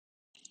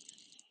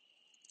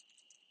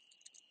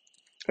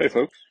Hey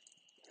folks,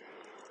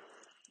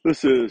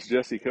 this is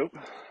Jesse Cope,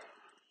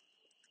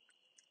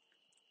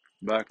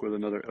 back with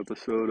another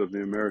episode of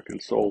the American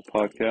Soul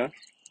Podcast.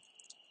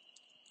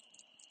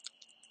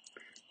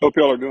 Hope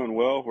y'all are doing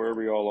well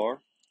wherever y'all are,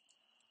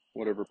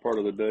 whatever part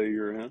of the day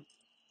you're in.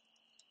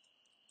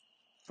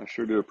 I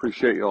sure do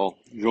appreciate y'all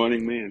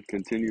joining me and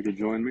continue to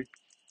join me.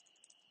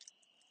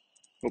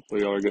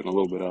 Hopefully y'all are getting a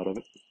little bit out of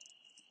it.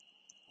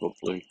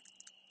 Hopefully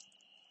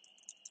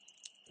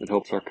it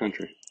helps our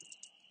country,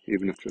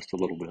 even if just a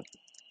little bit.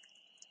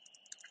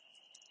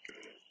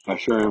 I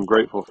sure am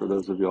grateful for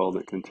those of y'all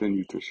that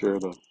continue to share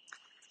the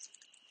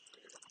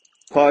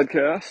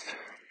podcast.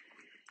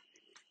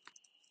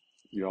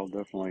 Y'all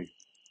definitely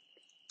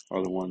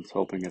are the ones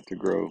helping it to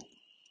grow.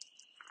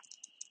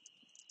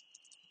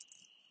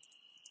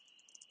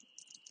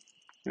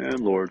 And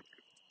Lord,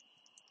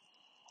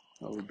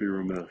 I would be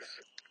remiss.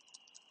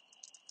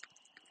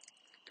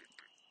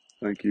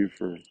 Thank you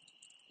for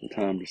the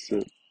time to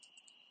sit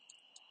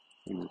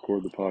and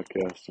record the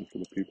podcast, and for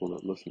the people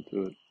that listen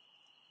to it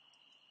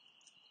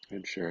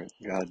and share it.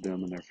 Guide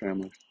them and their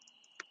families.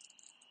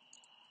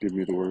 Give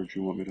me the words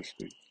you want me to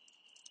speak.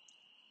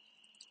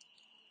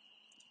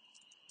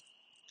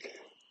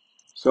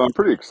 So I'm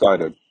pretty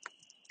excited.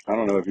 I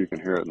don't know if you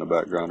can hear it in the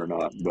background or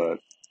not, but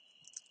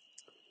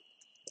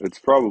it's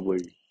probably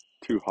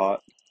too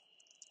hot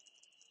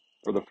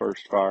for the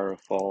first fire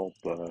of fall,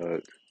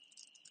 but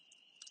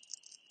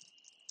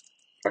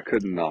I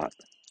could not,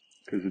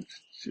 because it's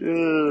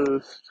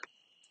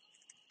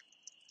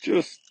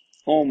just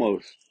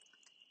almost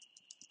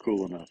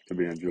cool enough to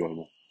be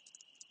enjoyable.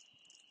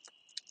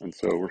 And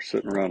so we're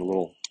sitting around a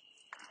little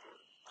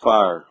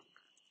fire.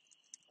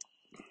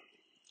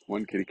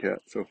 One kitty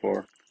cat so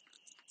far.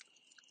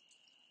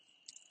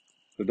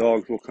 The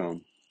dogs will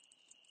come.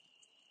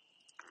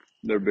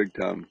 They're big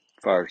time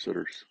fire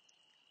sitters.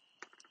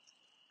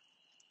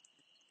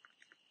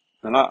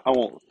 And I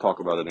won't talk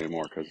about it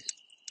anymore, because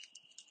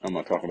I'm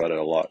going to talk about it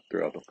a lot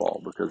throughout the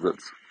fall, because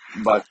it's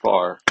by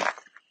far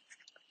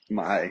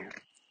my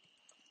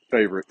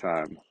favorite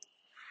time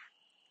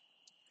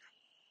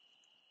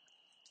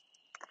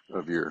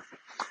of year.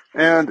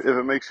 And if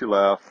it makes you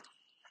laugh,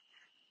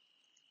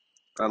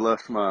 I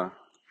left my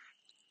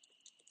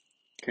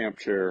camp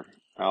chair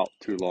out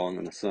too long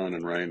in the sun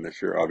and rain this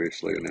year,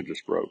 obviously, and it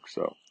just broke.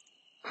 So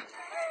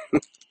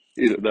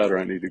either that or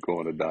I need to go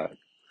on a diet.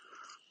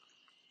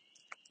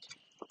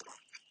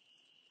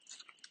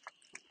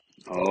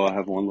 Oh, I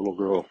have one little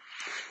girl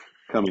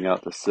coming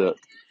out to sit.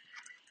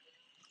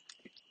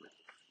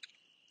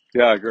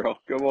 Yeah, girl,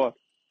 come on.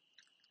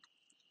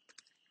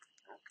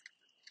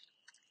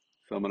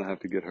 So I'm going to have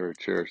to get her a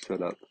chair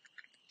set up,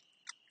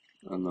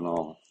 and then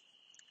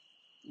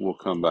we'll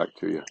come back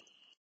to you.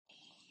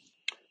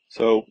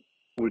 So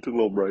we took a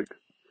little break.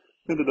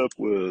 Ended up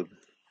with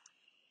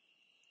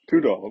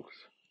two dogs,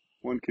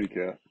 one kitty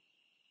cat,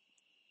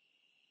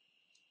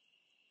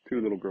 two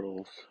little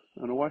girls,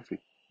 and a wifey.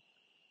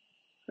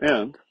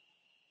 And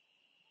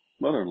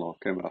mother-in-law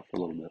came out for a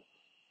little bit.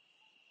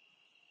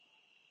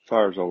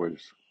 Fires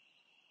always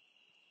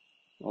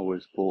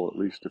pull at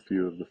least a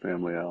few of the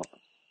family out.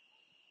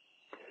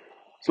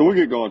 So we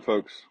get going,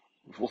 folks.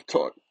 We'll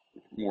talk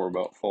more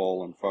about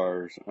fall and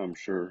fires, I'm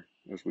sure,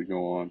 as we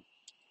go on.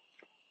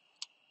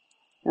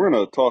 We're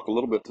going to talk a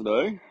little bit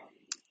today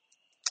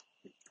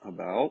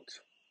about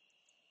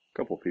a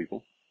couple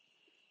people.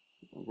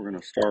 We're going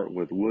to start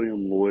with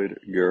William Lloyd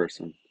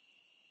Garrison.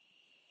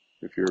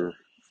 If you're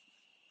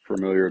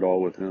familiar at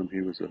all with him,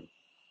 he was an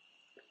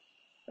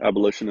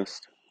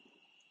abolitionist,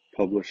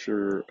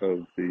 publisher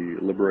of the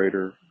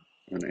Liberator,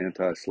 an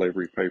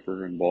anti-slavery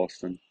paper in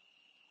Boston.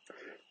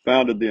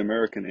 Founded the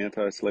American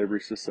Anti-Slavery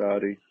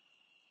Society,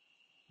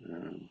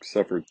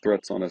 suffered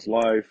threats on his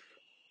life,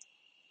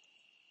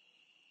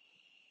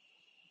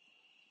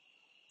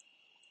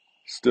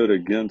 stood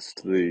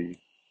against the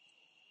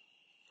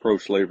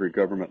pro-slavery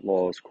government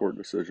laws, court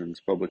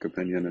decisions, public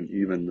opinion, and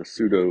even the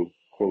pseudo,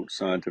 quote,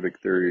 scientific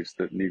theories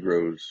that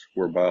Negroes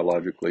were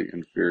biologically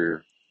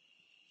inferior.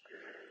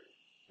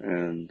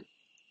 And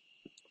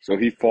so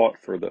he fought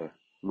for the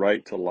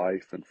right to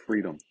life and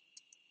freedom,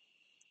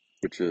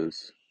 which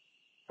is,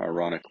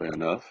 ironically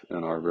enough,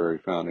 in our very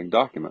founding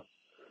document.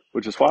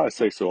 Which is why I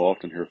say so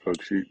often here,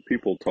 folks,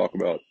 people talk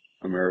about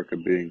America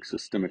being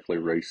systemically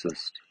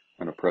racist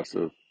and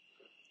oppressive,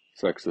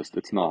 sexist.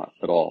 It's not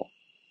at all.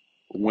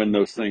 When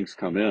those things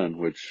come in,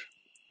 which,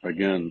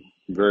 again,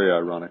 very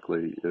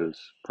ironically, is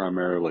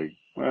primarily,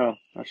 well,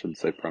 I shouldn't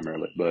say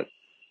primarily, but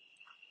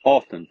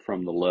often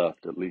from the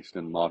left, at least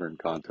in modern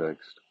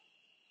context.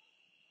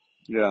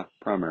 Yeah,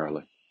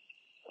 primarily.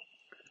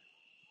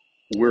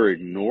 We're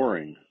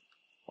ignoring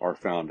our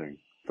founding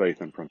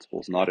faith and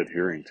principles, not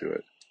adhering to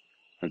it.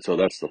 And so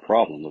that's the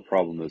problem. The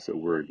problem is that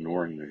we're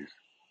ignoring these.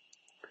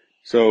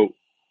 So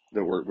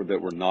that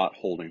we're not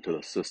holding to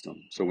the system.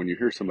 So when you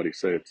hear somebody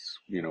say it's,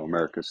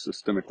 America's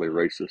systemically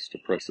racist,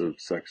 oppressive,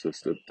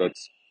 sexist,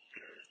 it's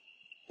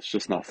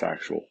just not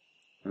factual.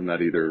 And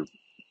that either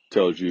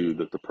tells you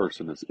that the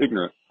person is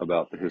ignorant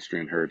about the history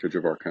and heritage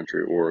of our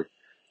country, or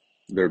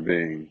they're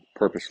being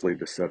purposely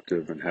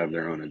deceptive and have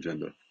their own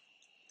agenda.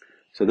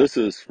 So this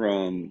is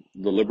from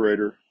The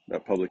Liberator,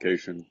 that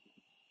publication,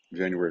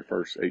 January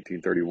 1st,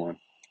 1831.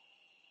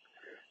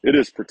 It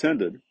is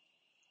pretended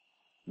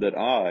that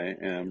I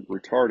am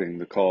retarding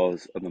the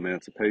cause of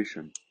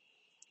emancipation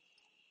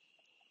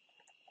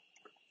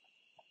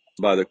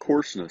by the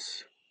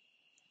coarseness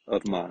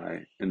of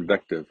my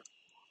invective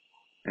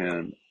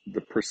and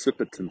the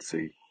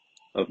precipitancy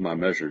of my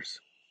measures.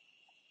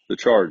 The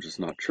charge is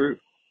not true.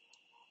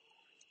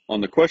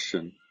 On the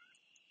question,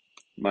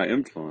 my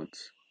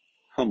influence,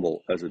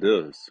 humble as it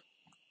is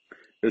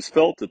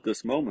felt at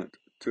this moment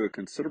to a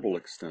considerable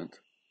extent,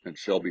 and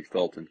shall be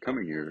felt in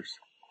coming years,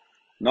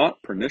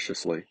 not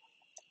perniciously,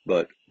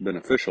 but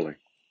beneficially,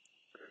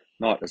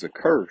 not as a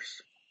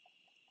curse,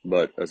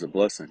 but as a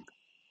blessing,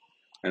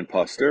 and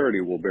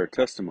posterity will bear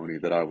testimony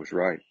that I was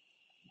right.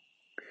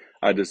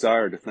 I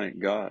desire to thank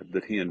God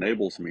that he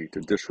enables me to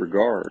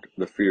disregard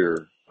the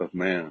fear of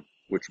man,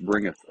 which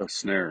bringeth a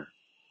snare,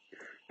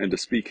 and to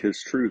speak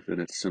his truth in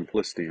its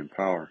simplicity and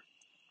power.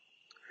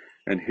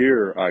 And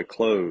here I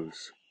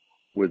close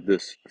with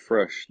this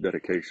fresh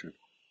dedication.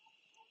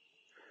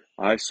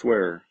 I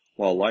swear,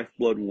 while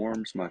lifeblood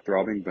warms my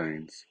throbbing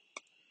veins,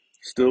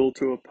 still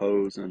to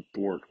oppose and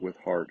thwart with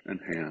heart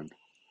and hand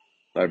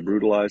thy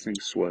brutalizing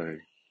sway,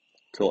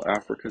 till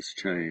Africa's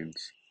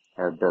chains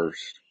are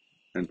burst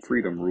and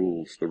freedom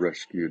rules the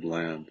rescued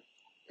land,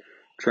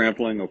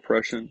 trampling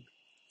oppression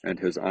and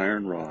his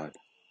iron rod.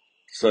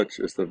 Such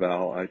is the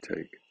vow I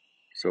take,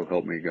 so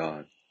help me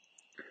God.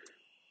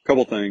 A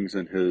couple things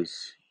in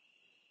his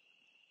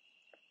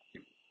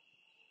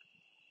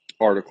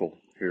article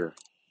here.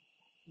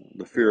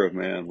 The fear of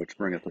man, which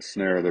bringeth a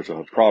snare. There's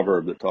a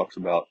proverb that talks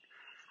about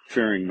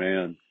fearing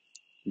man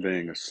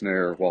being a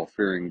snare, while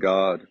fearing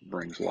God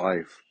brings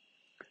life.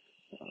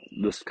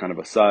 This is kind of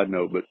a side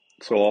note, but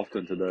so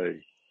often today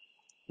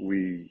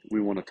we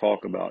want to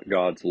talk about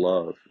God's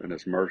love and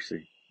his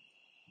mercy,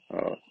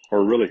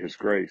 or really his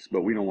grace,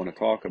 but we don't want to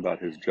talk about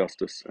his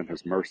justice and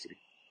his mercy.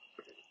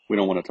 We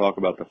don't want to talk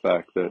about the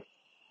fact that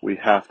we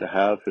have to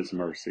have his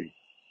mercy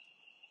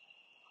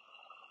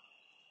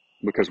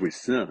because we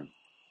sin.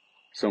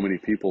 So many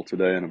people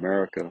today in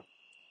America,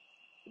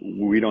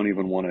 we don't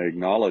even want to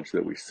acknowledge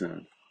that we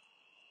sin.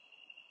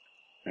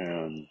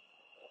 And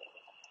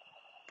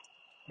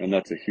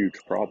that's a huge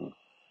problem,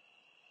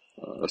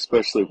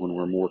 especially when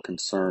we're more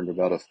concerned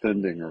about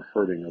offending or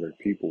hurting other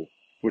people,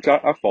 which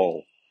I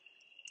fall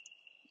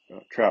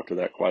trapped to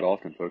that quite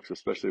often, folks,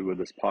 especially with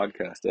this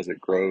podcast as it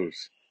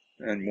grows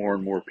and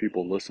more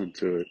people listen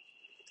to it.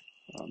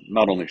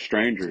 Not only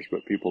strangers,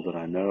 but people that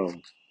I know.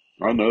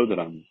 I know that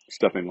I'm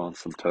stepping on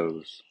some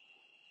toes,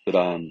 that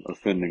I'm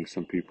offending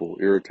some people,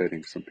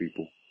 irritating some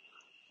people.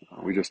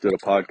 We just did a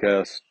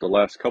podcast, the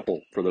last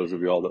couple, for those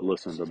of y'all that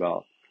listened,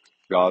 about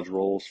God's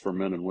roles for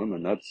men and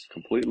women. That's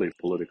completely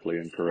politically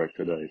incorrect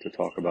today, to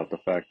talk about the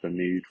fact, the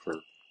need for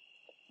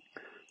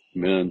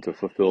men to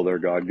fulfill their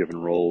God-given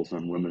roles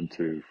and women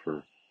to,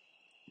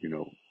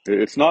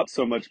 it's not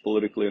so much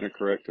politically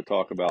incorrect to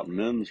talk about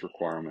men's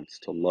requirements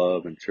to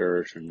love and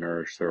cherish and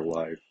nourish their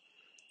wife,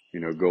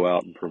 go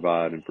out and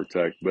provide and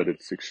protect, but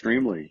it's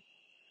extremely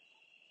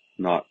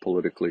not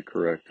politically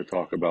correct to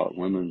talk about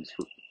women's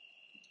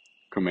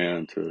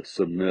command to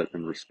submit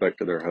and respect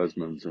to their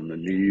husbands, and the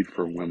need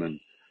for women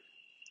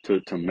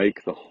to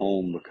make the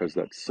home, because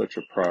that's such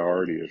a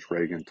priority, as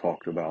Reagan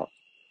talked about,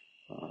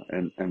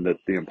 and that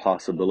the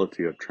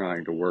impossibility of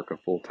trying to work a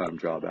full-time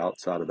job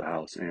outside of the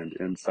house and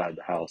inside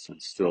the house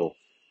and still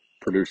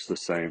produce the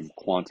same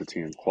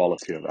quantity and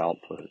quality of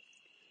output.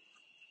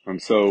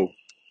 And so,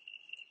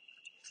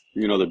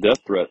 the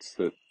death threats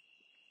that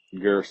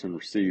Garrison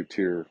received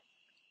here,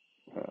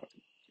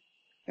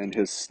 and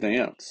his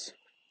stance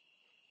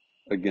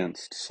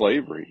against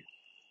slavery,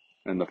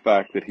 and the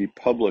fact that he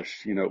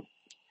published, he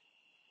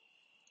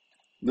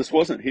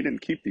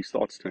didn't keep these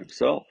thoughts to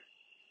himself.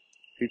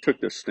 He took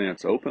this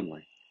stance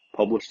openly,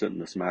 published it in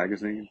this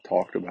magazine,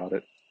 talked about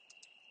it,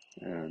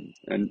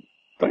 and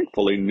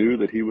thankfully knew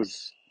that he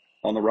was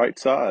on the right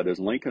side, as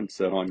Lincoln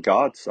said, on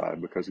God's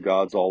side, because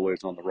God's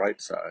always on the right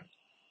side.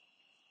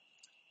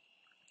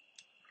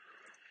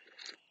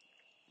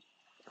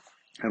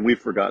 And we've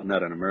forgotten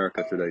that in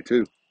America today,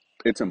 too.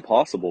 It's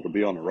impossible to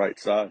be on the right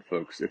side,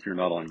 folks, if you're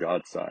not on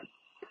God's side.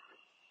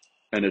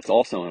 And it's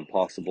also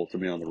impossible to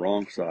be on the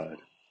wrong side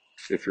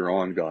if you're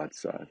on God's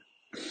side.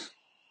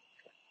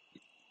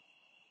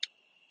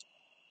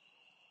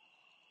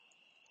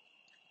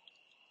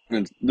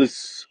 And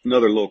this,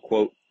 another little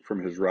quote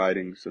from his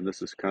writings, and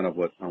this is kind of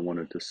what I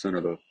wanted to center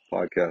the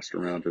podcast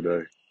around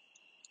today.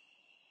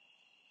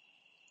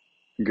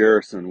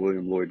 Garrison,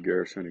 William Lloyd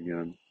Garrison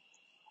again.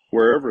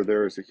 Wherever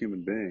there is a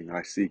human being,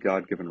 I see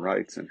God-given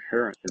rights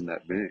inherent in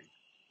that being,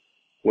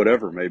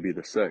 whatever may be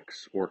the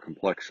sex or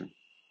complexion.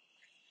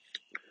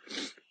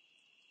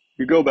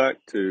 You go back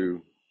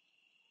to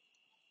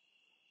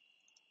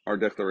our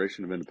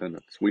Declaration of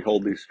Independence. We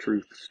hold these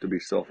truths to be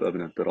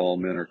self-evident, that all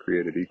men are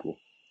created equal,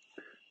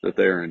 that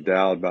they are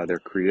endowed by their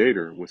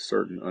Creator with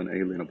certain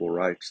unalienable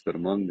rights, that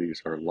among these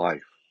are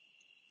life,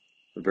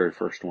 The very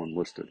first one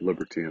listed,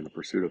 liberty and the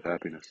pursuit of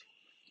happiness.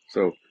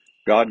 So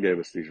God gave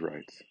us these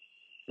rights.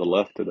 The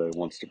left today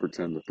wants to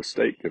pretend that the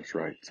state gives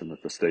rights and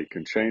that the state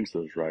can change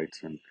those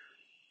rights. And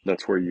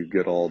that's where you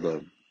get all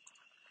the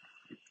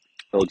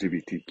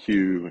LGBTQ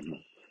and the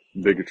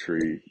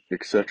bigotry,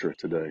 etc.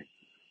 today.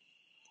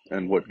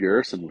 And what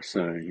Garrison was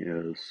saying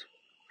is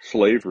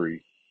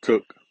slavery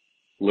took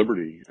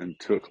liberty and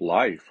took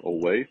life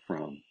away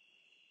from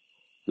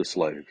the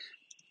slaves.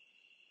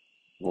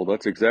 Well,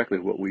 that's exactly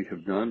what we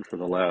have done for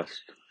the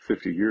last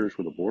 50 years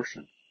with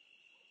abortion.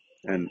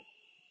 And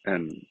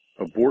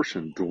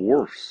abortion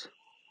dwarfs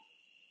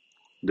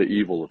the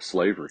evil of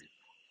slavery,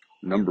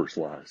 numbers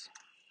wise,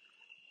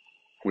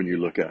 when you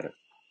look at it.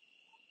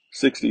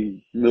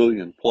 60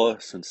 million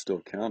plus and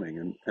still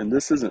counting. And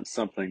this isn't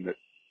something that,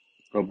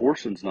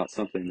 abortion's not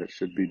something that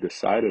should be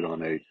decided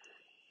on a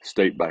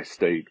state by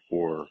state,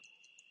 or,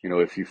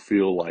 if you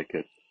feel like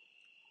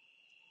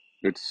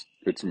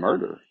it's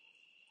murder.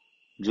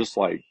 Just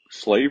like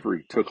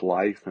slavery took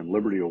life and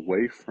liberty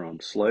away from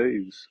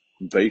slaves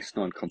based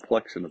on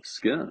complexion of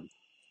skin.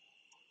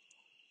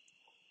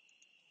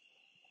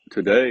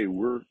 Today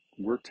we're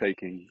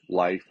taking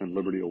life and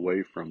liberty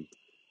away from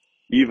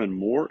even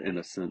more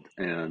innocent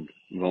and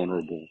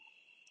vulnerable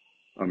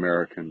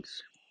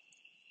Americans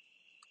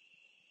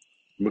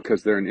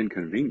because they're an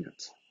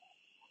inconvenience.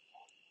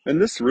 And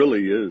this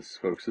really is,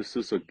 folks, this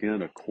is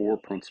again a core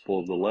principle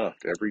of the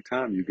left. Every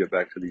time you get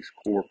back to these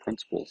core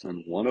principles,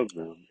 and one of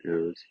them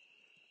is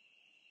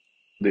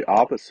the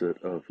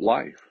opposite of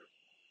life.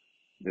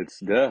 It's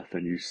death,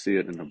 and you see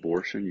it in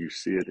abortion. You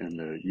see it in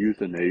the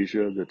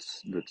euthanasia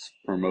that's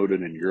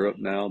promoted in Europe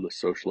now. The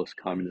socialist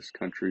communist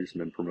countries have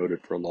been promoted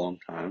for a long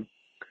time.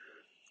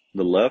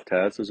 The left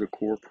has as a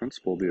core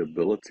principle the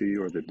ability,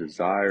 or the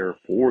desire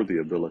for the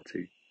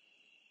ability,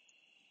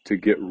 to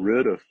get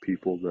rid of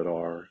people that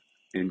are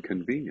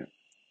inconvenient,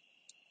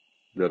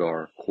 that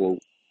are, quote,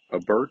 a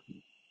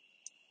burden,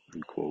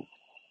 unquote.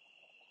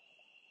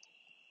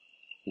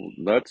 Well,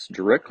 that's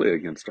directly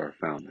against our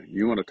founding.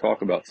 You want to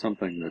talk about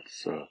something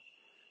that's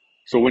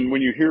so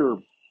when you hear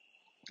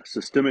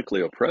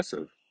systemically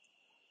oppressive,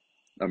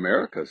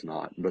 America's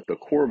not, but the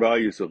core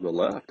values of the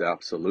left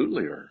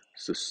absolutely are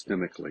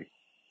systemically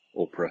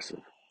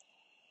oppressive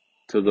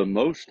to the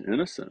most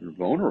innocent and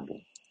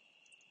vulnerable.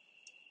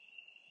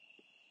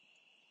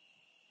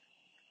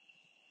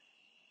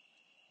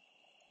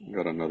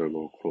 Got another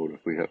little quote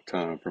if we have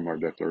time from our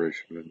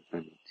Declaration of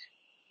Independence,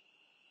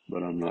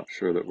 but I'm not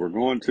sure that we're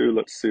going to.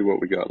 Let's see what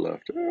we got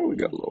left. Oh, we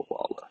got a little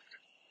while left.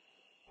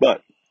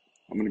 But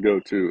I'm going to go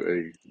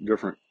to a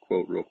different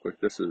quote real quick.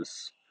 This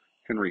is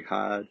Henry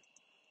Hyde,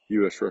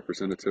 U.S.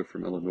 Representative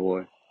from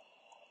Illinois,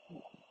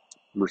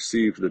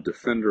 received the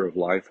Defender of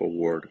Life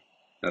Award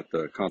at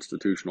the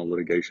Constitutional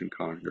Litigation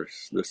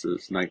Congress. This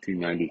is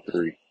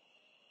 1993.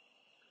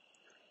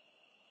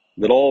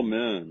 That all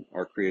men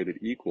are created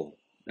equal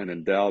and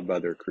endowed by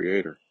their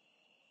Creator.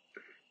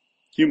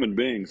 Human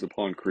beings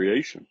upon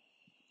creation,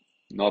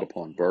 not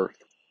upon birth.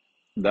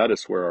 That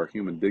is where our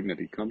human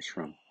dignity comes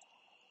from.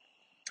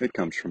 It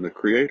comes from the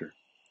Creator.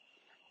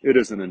 It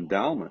is an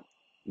endowment,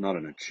 not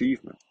an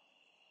achievement.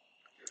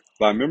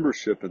 By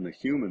membership in the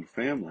human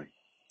family,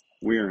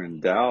 we are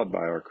endowed by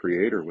our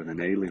Creator with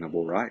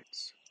inalienable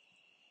rights.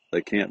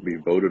 They can't be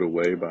voted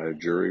away by a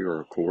jury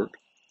or a court,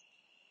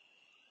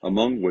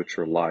 among which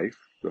are life,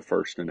 the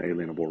first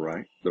inalienable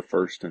right, the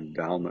first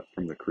endowment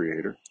from the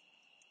Creator.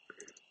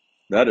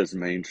 That is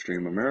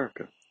mainstream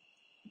America,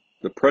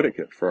 the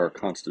predicate for our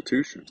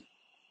Constitution,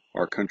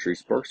 our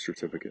country's birth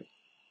certificate,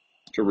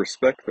 to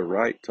respect the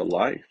right to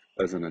life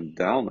as an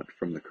endowment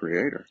from the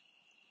Creator.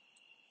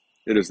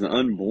 It is the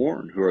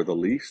unborn who are the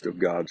least of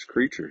God's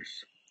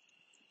creatures.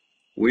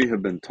 We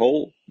have been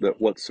told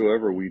that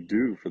whatsoever we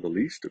do for the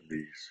least of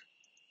these,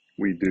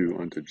 we do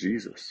unto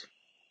Jesus.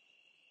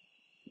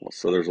 Well,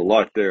 so there's a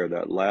lot there.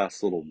 That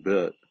last little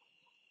bit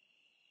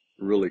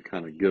really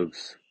kind of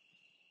gives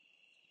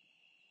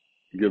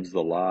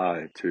the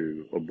lie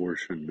to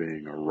abortion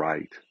being a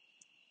right.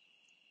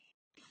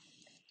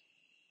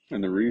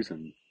 And the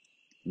reason,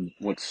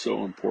 what's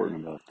so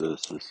important about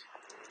this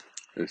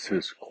is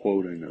his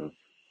quoting of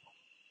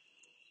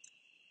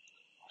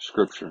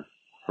scripture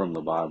from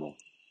the Bible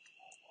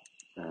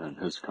and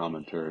his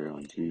commentary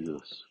on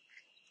Jesus.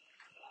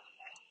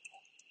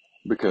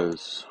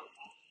 Because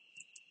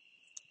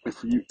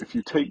if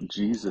you take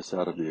Jesus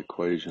out of the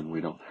equation,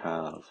 we don't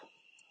have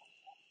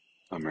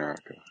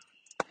America.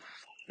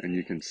 And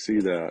you can see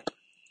that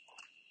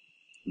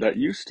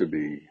used to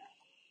be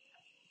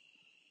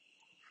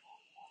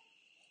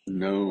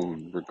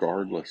known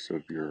regardless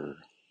of your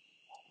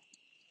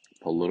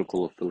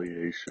political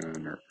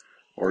affiliation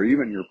or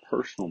even your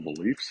personal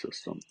belief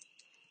system.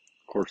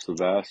 Of course, the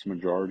vast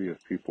majority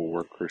of people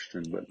were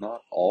Christian, but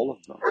not all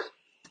of them.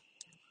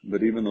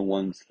 But even the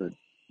ones that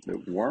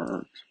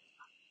weren't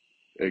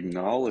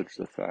acknowledged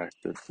the fact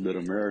that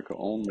America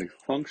only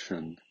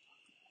functioned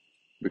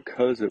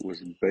because it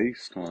was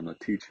based on the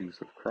teachings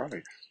of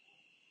Christ.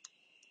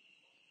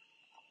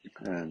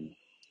 And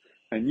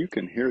And you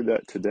can hear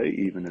that today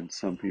even in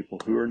some people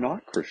who are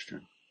not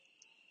Christian,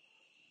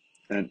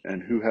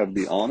 and who have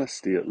the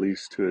honesty at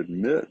least to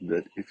admit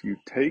that if you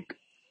take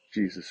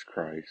Jesus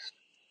Christ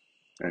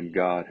and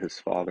God his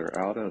Father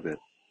out of it,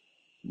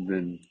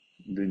 then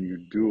you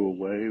do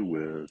away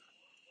with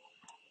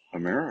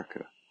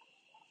America.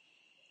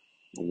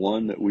 The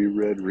one that we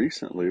read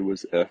recently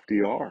was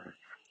FDR,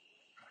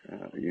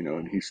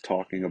 and he's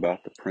talking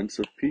about the Prince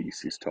of Peace.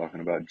 He's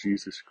talking about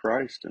Jesus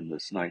Christ in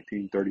this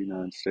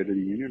 1939 State of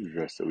the Union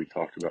address that we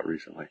talked about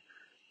recently,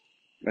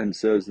 and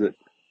says that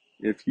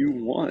if you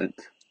want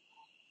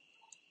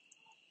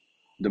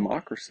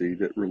democracy,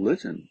 that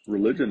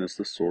religion is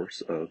the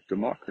source of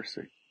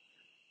democracy,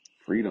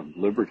 freedom,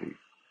 liberty.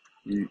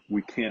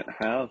 We can't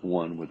have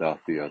one without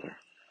the other.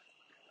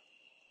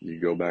 You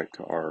go back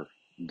to our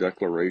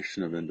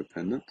Declaration of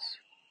Independence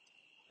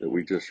that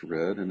we just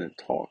read, and it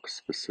talks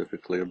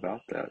specifically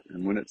about that.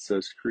 And when it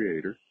says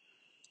Creator,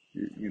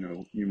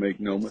 you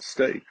make no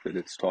mistake that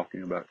it's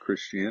talking about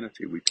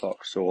Christianity. We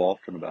talk so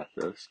often about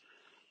this.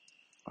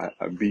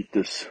 I beat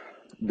this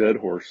dead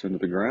horse into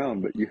the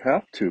ground, but you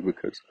have to,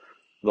 because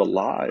the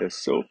lie is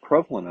so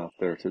prevalent out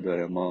there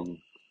today among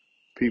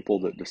people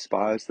that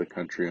despise the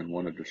country and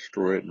want to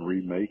destroy it and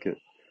remake it,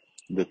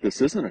 that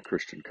this isn't a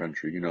Christian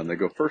country, and they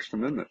go First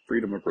Amendment,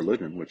 freedom of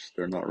religion, which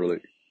they're not really,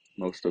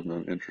 most of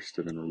them,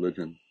 interested in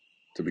religion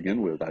to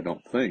begin with, I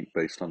don't think,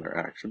 based on their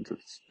actions.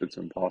 It's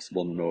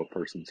impossible to know a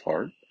person's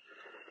heart,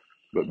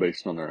 but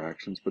based on their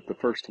actions. But the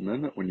First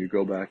Amendment, when you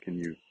go back and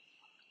you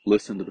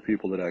listen to the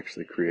people that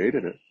actually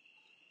created it,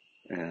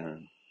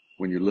 and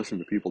when you listen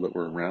to people that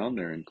were around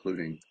there,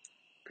 including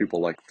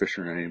people like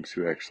Fisher Ames,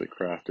 who actually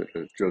crafted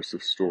it,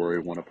 Joseph Story,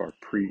 one of our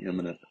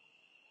preeminent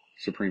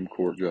Supreme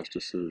Court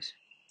justices,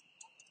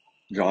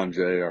 John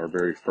Jay, our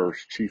very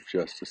first Chief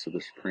Justice of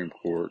the Supreme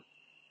Court,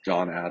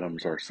 John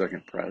Adams, our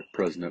second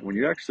president, when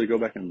you actually go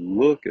back and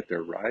look at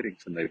their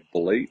writings, and they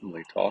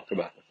blatantly talk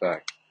about the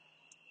fact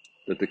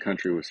that the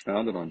country was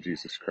founded on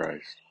Jesus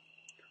Christ.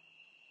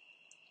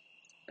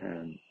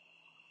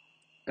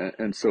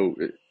 And so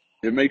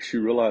it makes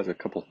you realize a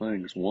couple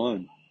things.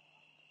 One,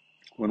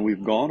 when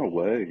we've gone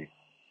away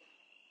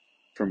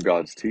from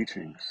God's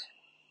teachings,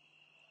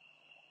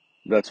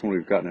 that's when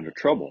we've gotten into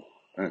trouble.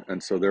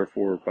 And so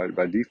therefore,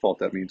 by default,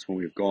 that means when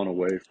we've gone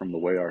away from the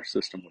way our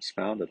system was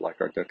founded, like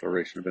our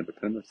Declaration of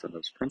Independence and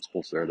those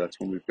principles there, that's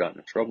when we've gotten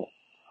into trouble.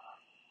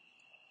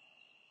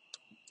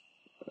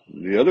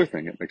 The other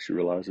thing it makes you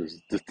realize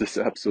is that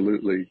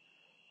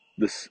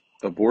this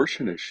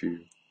abortion issue,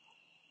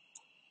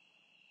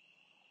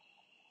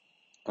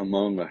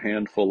 among a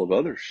handful of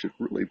others, should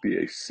really be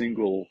a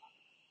single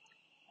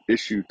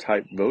issue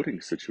type voting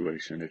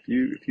situation. If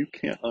you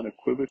can't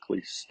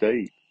unequivocally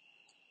state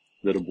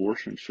that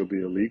abortion should be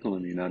illegal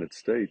in the United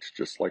States,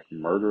 just like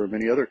murder of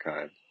any other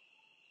kind,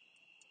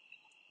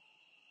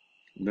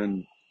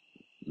 then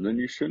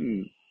you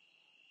shouldn't.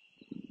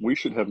 We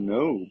should have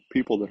no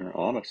people that are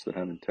honest, that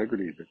have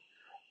integrity,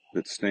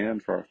 that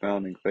stand for our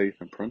founding faith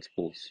and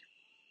principles.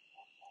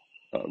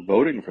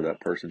 Voting for that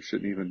person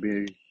shouldn't even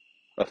be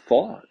a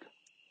thought.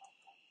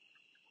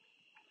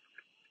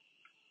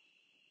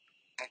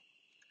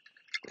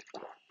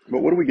 But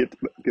what do we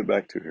get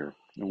back to here?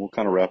 And we'll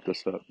kind of wrap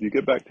this up. You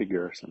get back to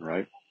Garrison,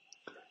 right?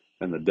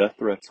 And the death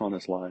threats on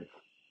his life,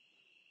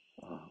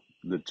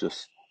 that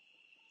just,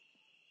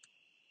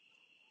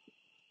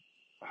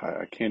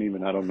 I can't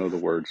even, I don't know the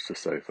words to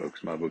say,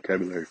 folks. My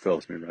vocabulary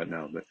fails me right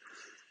now. But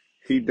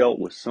he dealt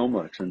with so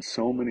much, and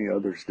so many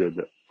others did,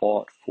 that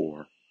fought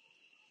for,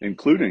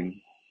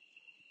 including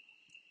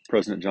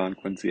President John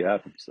Quincy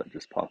Adams, that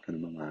just popped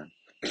into my mind.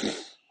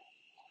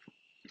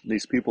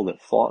 These people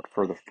that fought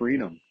for the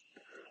freedom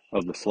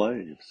of the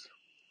slaves,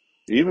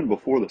 even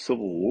before the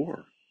Civil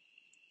War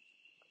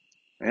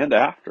and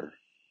after,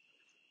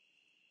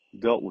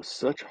 dealt with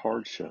such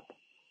hardship,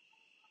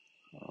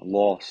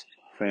 lost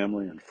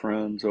family and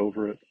friends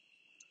over it,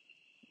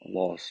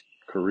 lost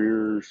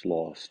careers,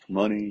 lost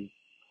money.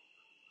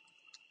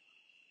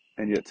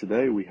 And yet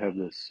today we have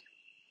this,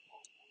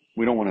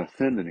 we don't want to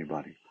offend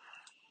anybody.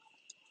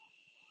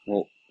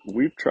 Well,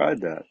 we've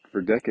tried that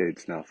for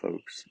decades now,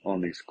 folks,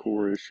 on these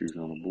core issues,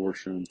 on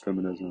abortion,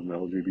 feminism,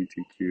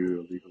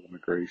 LGBTQ, illegal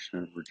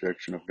immigration,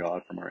 rejection of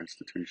God from our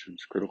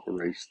institutions, critical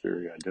race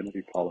theory,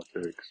 identity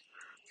politics,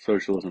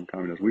 socialism,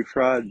 communism. We've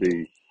tried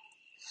the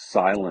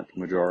silent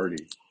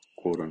majority,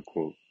 quote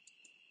unquote.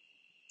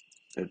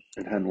 It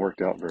hadn't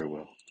worked out very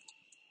well.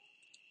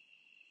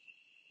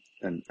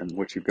 And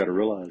what you've got to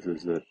realize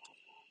is that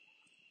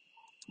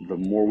the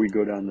more we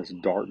go down this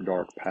dark,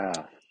 dark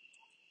path,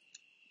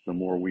 the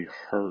more we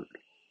hurt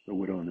the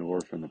widow and the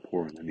orphan, the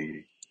poor and the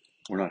needy.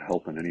 We're not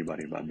helping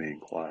anybody by being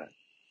quiet.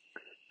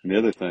 And the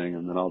other thing,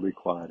 and then I'll be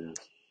quiet, is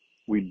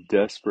we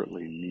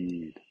desperately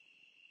need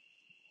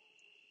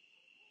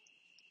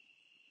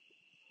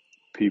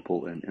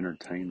people in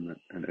entertainment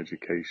and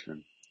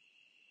education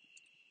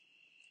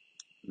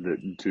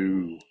that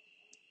do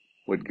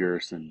what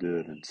Garrison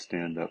did and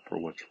stand up for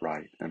what's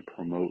right and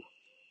promote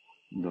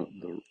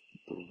the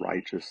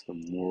righteous, the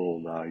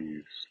moral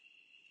values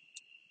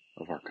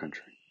of our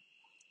country,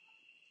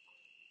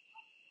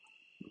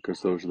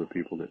 because those are the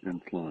people that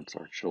influence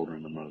our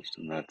children the most,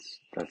 and that's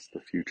the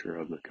future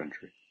of the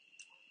country.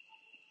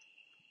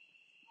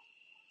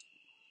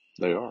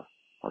 They are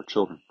our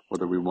children,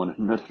 whether we want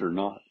to admit it or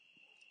not.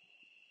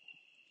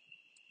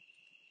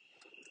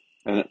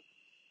 And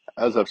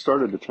as I've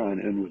started to try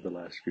and end with the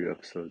last few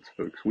episodes,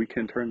 folks, we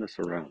can turn this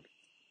around.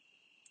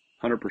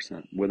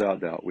 100%,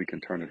 without doubt, we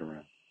can turn it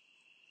around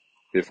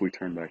if we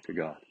turn back to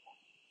God.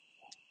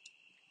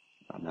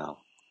 Now,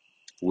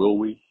 will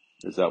we?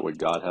 Is that what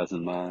God has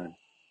in mind?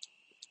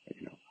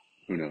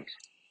 Who knows?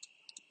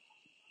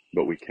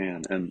 But we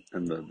can. And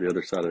the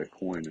other side of the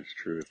coin is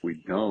true. If we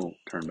don't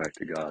turn back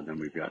to God, then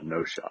we've got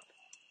no shot.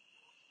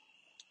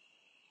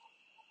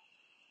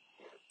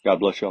 God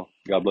bless y'all.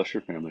 God bless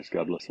your families.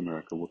 God bless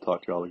America. We'll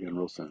talk to y'all again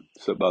real soon.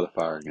 Sit by the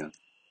fire again.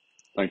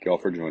 Thank y'all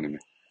for joining me.